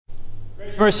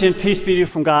Mercy and peace be to you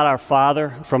from God our Father,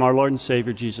 and from our Lord and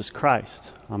Savior Jesus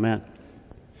Christ. Amen.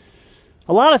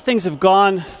 A lot of things have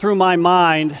gone through my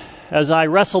mind as I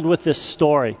wrestled with this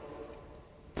story.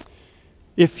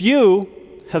 If you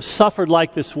have suffered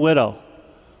like this widow,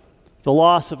 the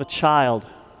loss of a child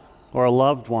or a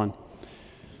loved one,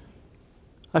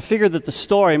 I figured that the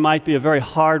story might be a very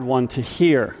hard one to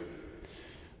hear.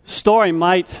 The story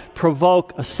might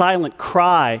provoke a silent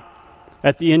cry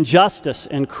at the injustice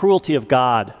and cruelty of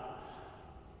God.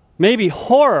 Maybe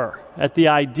horror at the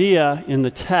idea in the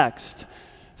text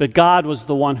that God was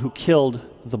the one who killed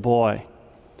the boy.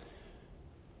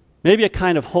 Maybe a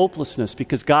kind of hopelessness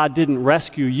because God didn't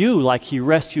rescue you like he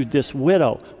rescued this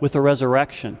widow with a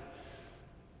resurrection.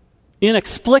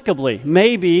 Inexplicably,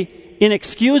 maybe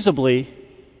inexcusably,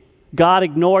 God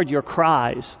ignored your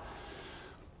cries.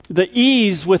 The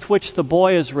ease with which the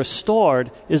boy is restored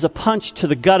is a punch to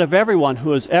the gut of everyone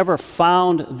who has ever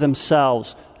found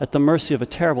themselves at the mercy of a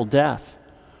terrible death.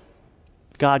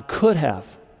 God could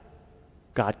have,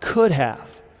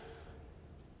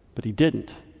 but he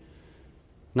didn't.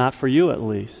 Not for you, at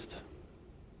least.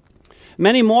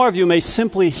 Many more of you may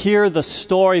simply hear the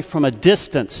story from a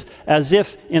distance, as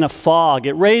if in a fog.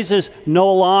 It raises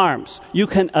no alarms. You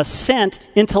can assent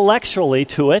intellectually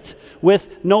to it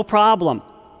with no problem.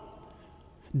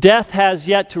 Death has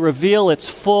yet to reveal its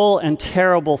full and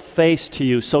terrible face to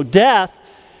you. So death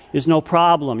is no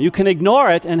problem. You can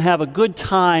ignore it and have a good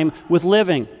time with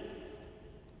living.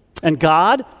 And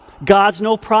God? God's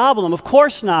no problem. Of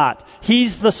course not.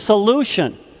 He's the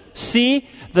solution. See,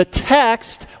 the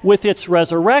text with its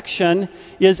resurrection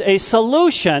is a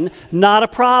solution, not a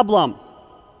problem.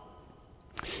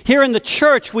 Here in the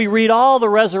church, we read all the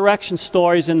resurrection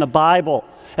stories in the Bible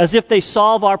as if they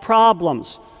solve our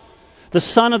problems. The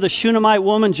son of the Shunammite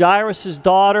woman, Jairus'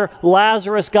 daughter,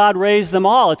 Lazarus, God raised them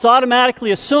all. It's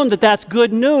automatically assumed that that's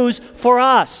good news for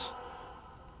us.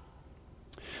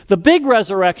 The big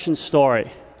resurrection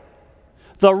story,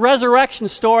 the resurrection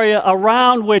story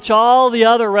around which all the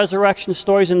other resurrection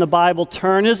stories in the Bible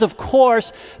turn, is, of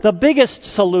course, the biggest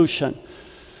solution.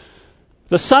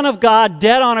 The Son of God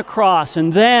dead on a cross,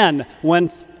 and then, when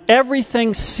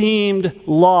everything seemed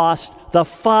lost, the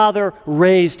Father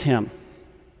raised him.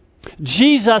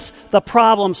 Jesus, the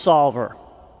problem solver.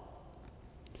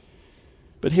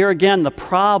 But here again, the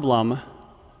problem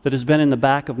that has been in the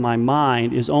back of my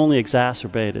mind is only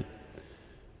exacerbated.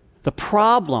 The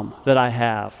problem that I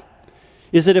have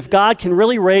is that if God can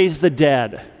really raise the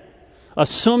dead,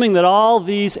 assuming that all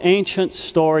these ancient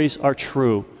stories are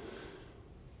true,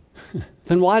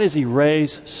 then why does he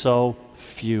raise so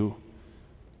few?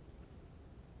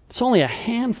 It's only a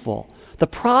handful. The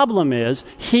problem is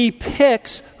he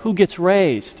picks who gets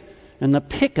raised, and the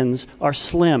pickings are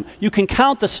slim. You can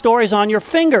count the stories on your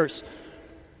fingers.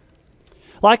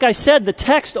 Like I said, the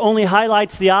text only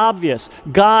highlights the obvious.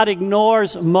 God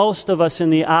ignores most of us in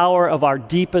the hour of our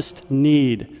deepest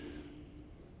need.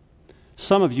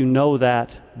 Some of you know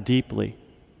that deeply.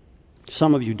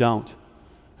 Some of you don't,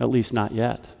 at least not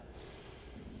yet.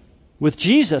 With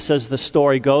Jesus, as the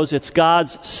story goes, it's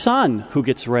God's Son who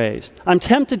gets raised. I'm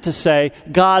tempted to say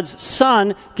God's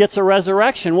Son gets a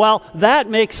resurrection. Well, that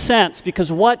makes sense,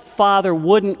 because what father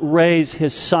wouldn't raise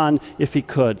his son if he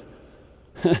could?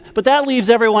 But that leaves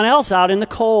everyone else out in the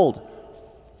cold.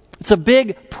 It's a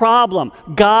big problem.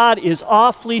 God is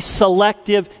awfully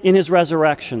selective in his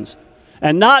resurrections.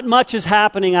 And not much is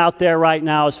happening out there right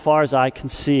now as far as I can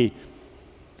see.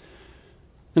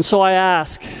 And so I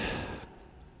ask,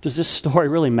 does this story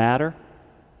really matter?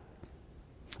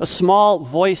 A small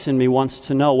voice in me wants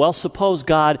to know, well, suppose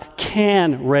God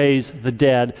can raise the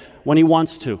dead when he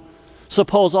wants to.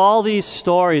 Suppose all these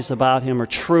stories about him are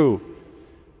true.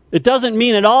 It doesn't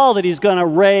mean at all that he's going to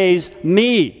raise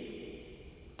me.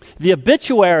 The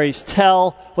obituaries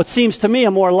tell what seems to me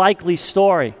a more likely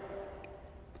story.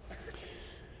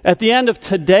 At the end of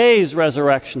today's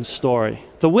resurrection story,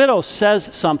 the widow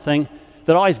says something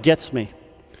that always gets me.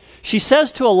 She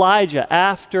says to Elijah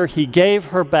after he gave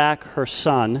her back her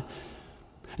son,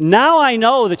 "Now I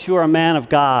know that you are a man of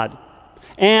God,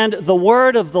 and the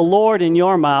word of the Lord in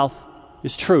your mouth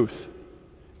is truth."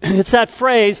 It's that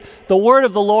phrase, "the word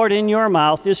of the Lord in your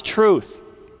mouth is truth."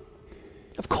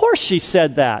 Of course she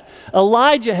said that.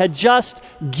 Elijah had just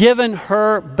given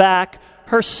her back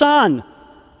her son.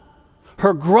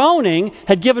 Her groaning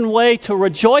had given way to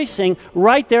rejoicing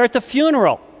right there at the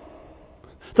funeral.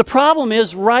 The problem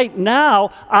is, right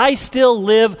now, I still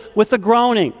live with the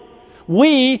groaning.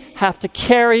 We have to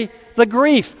carry the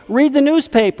grief. Read the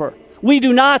newspaper. We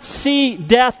do not see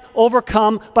death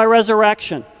overcome by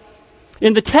resurrection.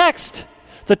 In the text,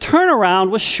 the turnaround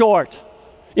was short.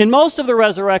 In most of the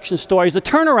resurrection stories, the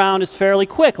turnaround is fairly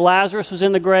quick. Lazarus was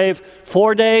in the grave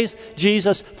 4 days,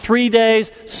 Jesus 3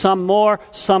 days, some more,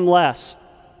 some less.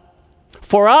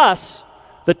 For us,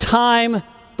 the time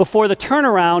before the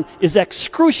turnaround is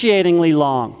excruciatingly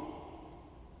long.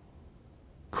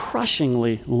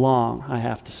 Crushingly long, I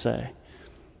have to say.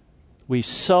 We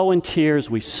sow in tears,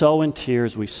 we sow in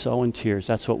tears, we sow in tears.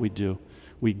 That's what we do.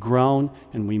 We groan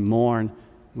and we mourn,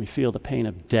 and we feel the pain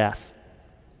of death.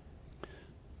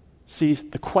 See,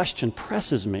 the question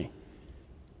presses me.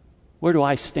 Where do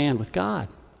I stand with God?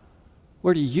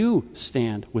 Where do you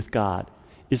stand with God?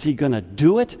 Is he going to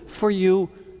do it for you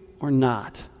or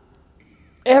not?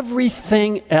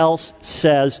 Everything else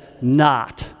says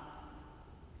not.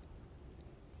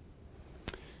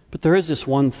 But there is this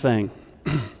one thing.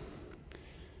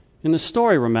 In the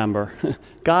story, remember,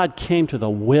 God came to the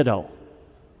widow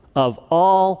of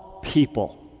all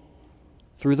people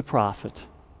through the prophet.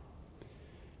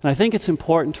 And I think it's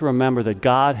important to remember that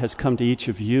God has come to each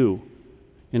of you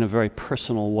in a very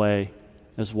personal way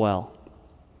as well.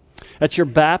 At your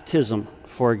baptism,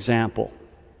 for example,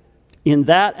 in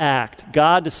that act,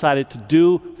 God decided to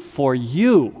do for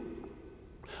you,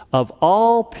 of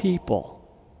all people,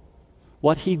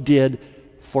 what he did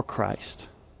for Christ.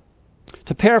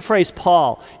 To paraphrase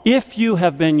Paul, if you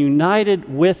have been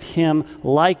united with him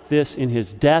like this in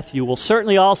his death, you will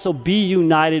certainly also be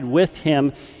united with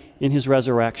him in his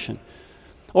resurrection.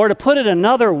 Or to put it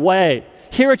another way,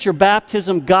 here at your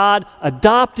baptism, God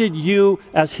adopted you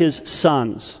as his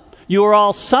sons. You are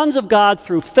all sons of God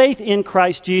through faith in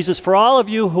Christ Jesus. For all of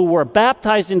you who were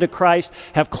baptized into Christ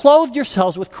have clothed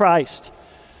yourselves with Christ.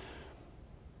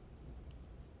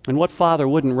 And what father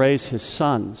wouldn't raise his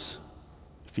sons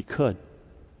if he could?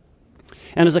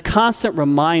 And as a constant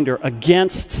reminder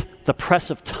against the press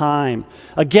of time,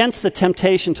 against the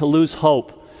temptation to lose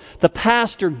hope, the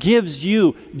pastor gives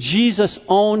you Jesus'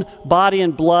 own body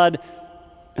and blood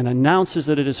and announces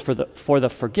that it is for the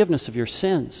forgiveness of your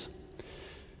sins.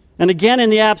 And again in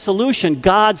the absolution,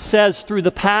 God says through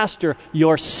the pastor,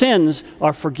 your sins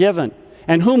are forgiven.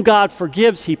 And whom God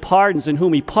forgives, he pardons. And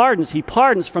whom he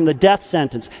pardons from the death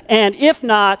sentence. And if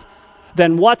not,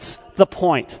 then what's the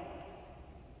point?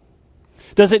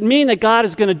 Does it mean that God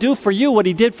is going to do for you what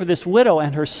he did for this widow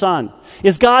and her son?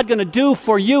 Is God going to do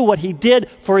for you what he did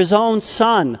for his own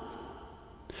son?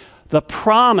 The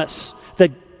promise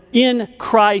that in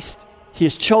Christ he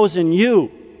has chosen you,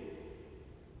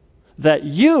 that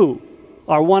you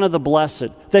are one of the blessed,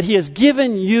 that he has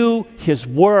given you his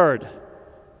word,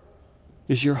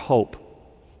 is your hope.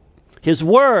 His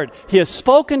word, he has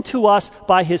spoken to us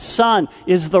by his Son,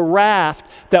 is the raft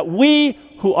that we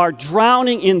who are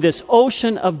drowning in this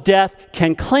ocean of death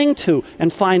can cling to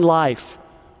and find life.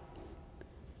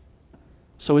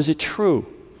 So is it true?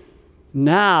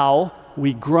 Now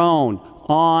we groan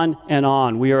on and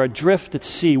on. We are adrift at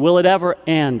sea. Will it ever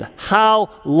end? How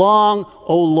long,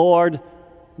 O Lord,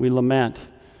 we lament.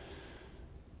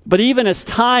 But even as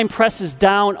time presses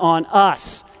down on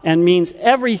us and means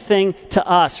everything to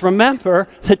us, remember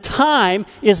that time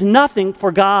is nothing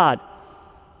for God.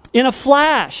 In a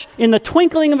flash, in the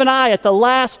twinkling of an eye, at the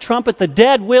last trumpet, the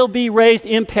dead will be raised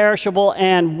imperishable,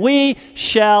 and we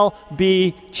shall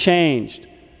be changed.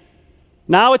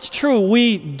 Now it's true,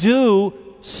 we do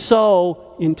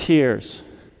sow in tears,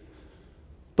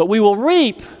 but we will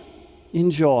reap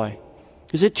in joy.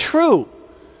 Is it true?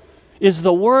 Is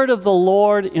the word of the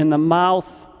Lord in the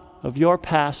mouth of your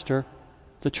pastor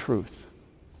the truth?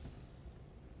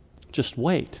 Just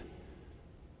wait,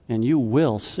 and you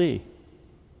will see.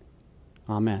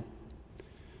 Amen.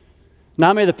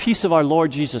 Now may the peace of our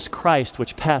Lord Jesus Christ,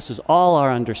 which passes all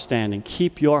our understanding,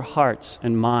 keep your hearts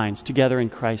and minds together in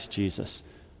Christ Jesus.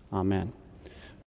 Amen.